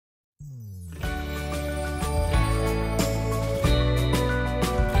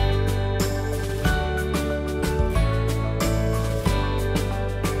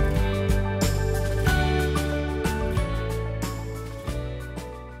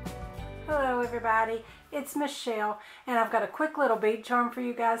Hello everybody, it's Michelle and I've got a quick little bead charm for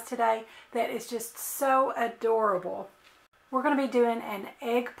you guys today that is just so adorable. We're going to be doing an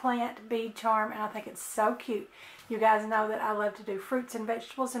eggplant bead charm and I think it's so cute. You guys know that I love to do fruits and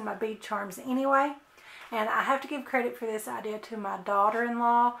vegetables in my bead charms anyway. And I have to give credit for this idea to my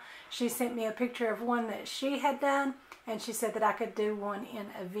daughter-in-law. She sent me a picture of one that she had done and she said that I could do one in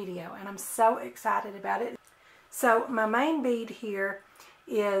a video and I'm so excited about it. So my main bead here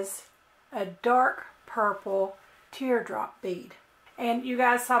is a dark purple teardrop bead. And you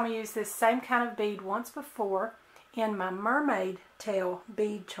guys saw me use this same kind of bead once before in my mermaid tail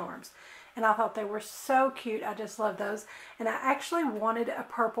bead charms. And I thought they were so cute. I just love those. And I actually wanted a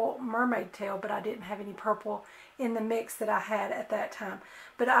purple mermaid tail, but I didn't have any purple in the mix that I had at that time.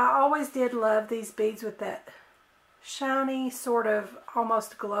 But I always did love these beads with that shiny, sort of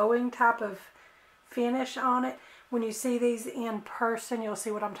almost glowing type of finish on it. When you see these in person, you'll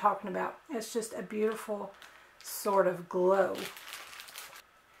see what I'm talking about. It's just a beautiful sort of glow.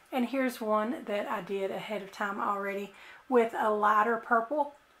 And here's one that I did ahead of time already with a lighter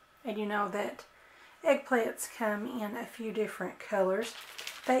purple. And you know that eggplants come in a few different colors.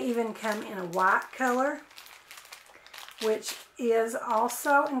 They even come in a white color, which is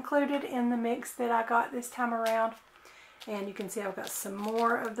also included in the mix that I got this time around. And you can see I've got some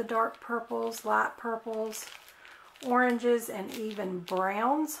more of the dark purples, light purples, oranges, and even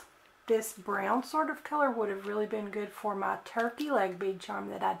browns. This brown sort of color would have really been good for my turkey leg bead charm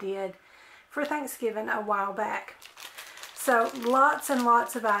that I did for Thanksgiving a while back. So lots and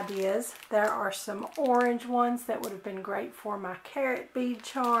lots of ideas. There are some orange ones that would have been great for my carrot bead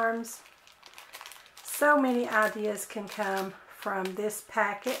charms. So many ideas can come from this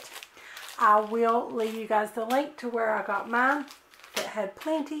packet. I will leave you guys the link to where I got mine that had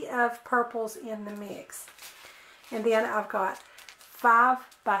plenty of purples in the mix. And then I've got 5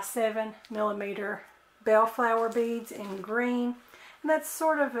 by 7 millimeter bellflower beads in green. And that's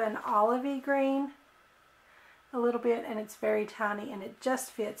sort of an olivey green a little bit, and it's very tiny and it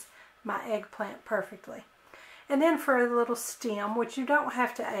just fits my eggplant perfectly. And then for a little stem, which you don't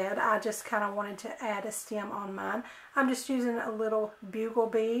have to add, I just kind of wanted to add a stem on mine. I'm just using a little bugle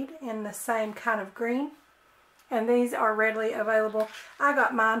bead in the same kind of green. And these are readily available. I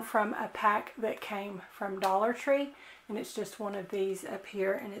got mine from a pack that came from Dollar Tree. And it's just one of these up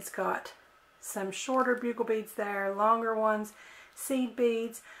here. And it's got some shorter bugle beads there, longer ones, seed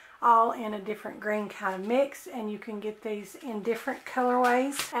beads, all in a different green kind of mix. And you can get these in different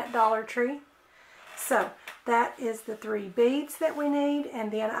colorways at Dollar Tree. So that is the 3 beads that we need.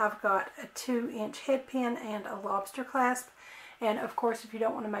 And then I've got a 2-inch head pin and a lobster clasp. And of course, if you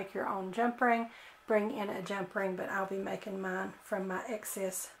don't want to make your own jump ring, bring in a jump ring, but I'll be making mine from my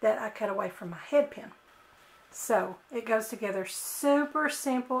excess that I cut away from my head pin. So it goes together super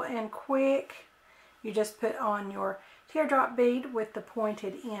simple and quick. You just put on your teardrop bead with the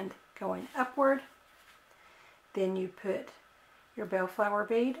pointed end going upward. Then you put your bellflower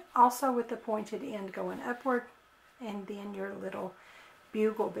bead also with the pointed end going upward, and then your little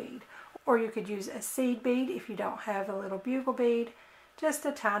bugle bead. Or you could use a seed bead if you don't have a little bugle bead, just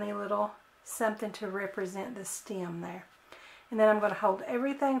a tiny little something to represent the stem there. And then I'm going to hold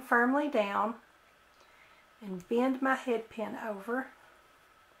everything firmly down and bend my head pin over.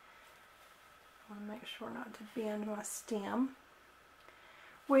 I want to make sure not to bend my stem,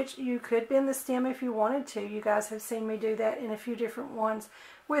 which you could bend the stem if you wanted to. You guys have seen me do that in a few different ones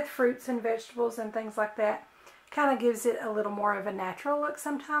with fruits and vegetables and things like that. Kind of gives it a little more of a natural look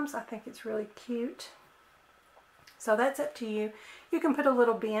sometimes. I think it's really cute. So that's up to you. You can put a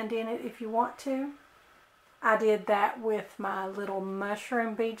little bend in it if you want to. I did that with my little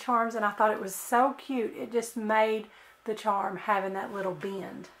mushroom bead charms and I thought it was so cute. It just made the charm having that little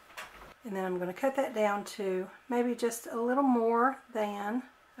bend. And then I'm going to cut that down to maybe just a little more than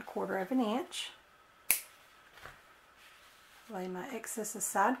 1/4 inch. Lay my excess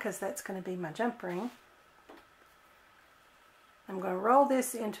aside because that's going to be my jump ring. I'm going to roll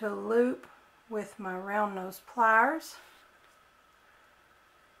this into a loop with my round nose pliers.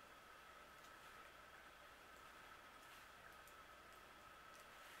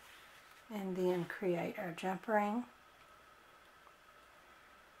 And then create our jump ring.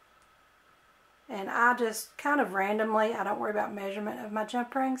 And I just kind of randomly, I don't worry about measurement of my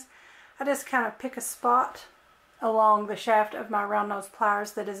jump rings. I just kind of pick a spot along the shaft of my round nose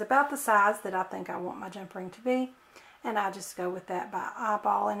pliers that is about the size that I think I want my jump ring to be. And I just go with that by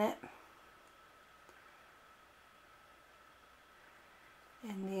eyeballing it.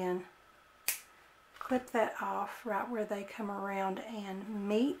 And then clip that off right where they come around and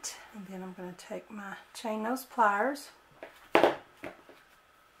meet. And then I'm going to take my chain nose pliers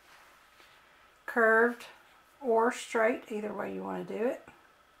curved or straight, either way you want to do it.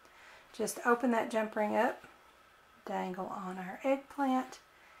 Just open that jump ring up, dangle on our eggplant,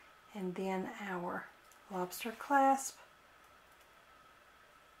 and then our lobster clasp,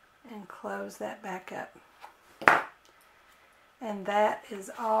 and close that back up. And that is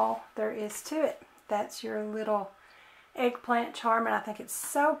all there is to it. That's your little eggplant charm, and I think it's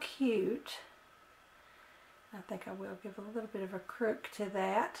so cute. I think I will give a little bit of a crook to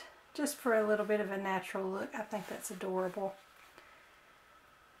that, just for a little bit of a natural look. I think that's adorable.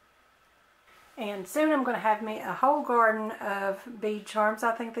 And soon I'm going to have me a whole garden of bead charms.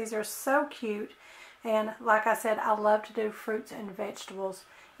 I think these are so cute. And like I said, I love to do fruits and vegetables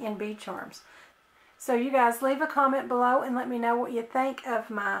in bead charms. So you guys leave a comment below and let me know what you think of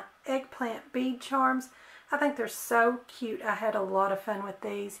my eggplant bead charms. I think they're so cute. I had a lot of fun with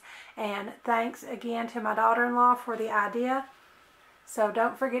these. And thanks again to my daughter-in-law for the idea. So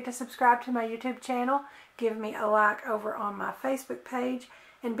don't forget to subscribe to my YouTube channel. Give me a like over on my Facebook page.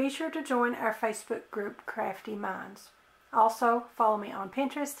 And be sure to join our Facebook group, Crafty Minds. Also, follow me on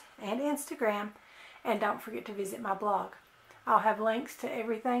Pinterest and Instagram. And don't forget to visit my blog. I'll have links to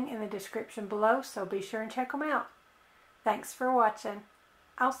everything in the description below, so be sure and check them out. Thanks for watching.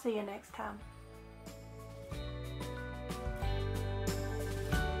 I'll see you next time.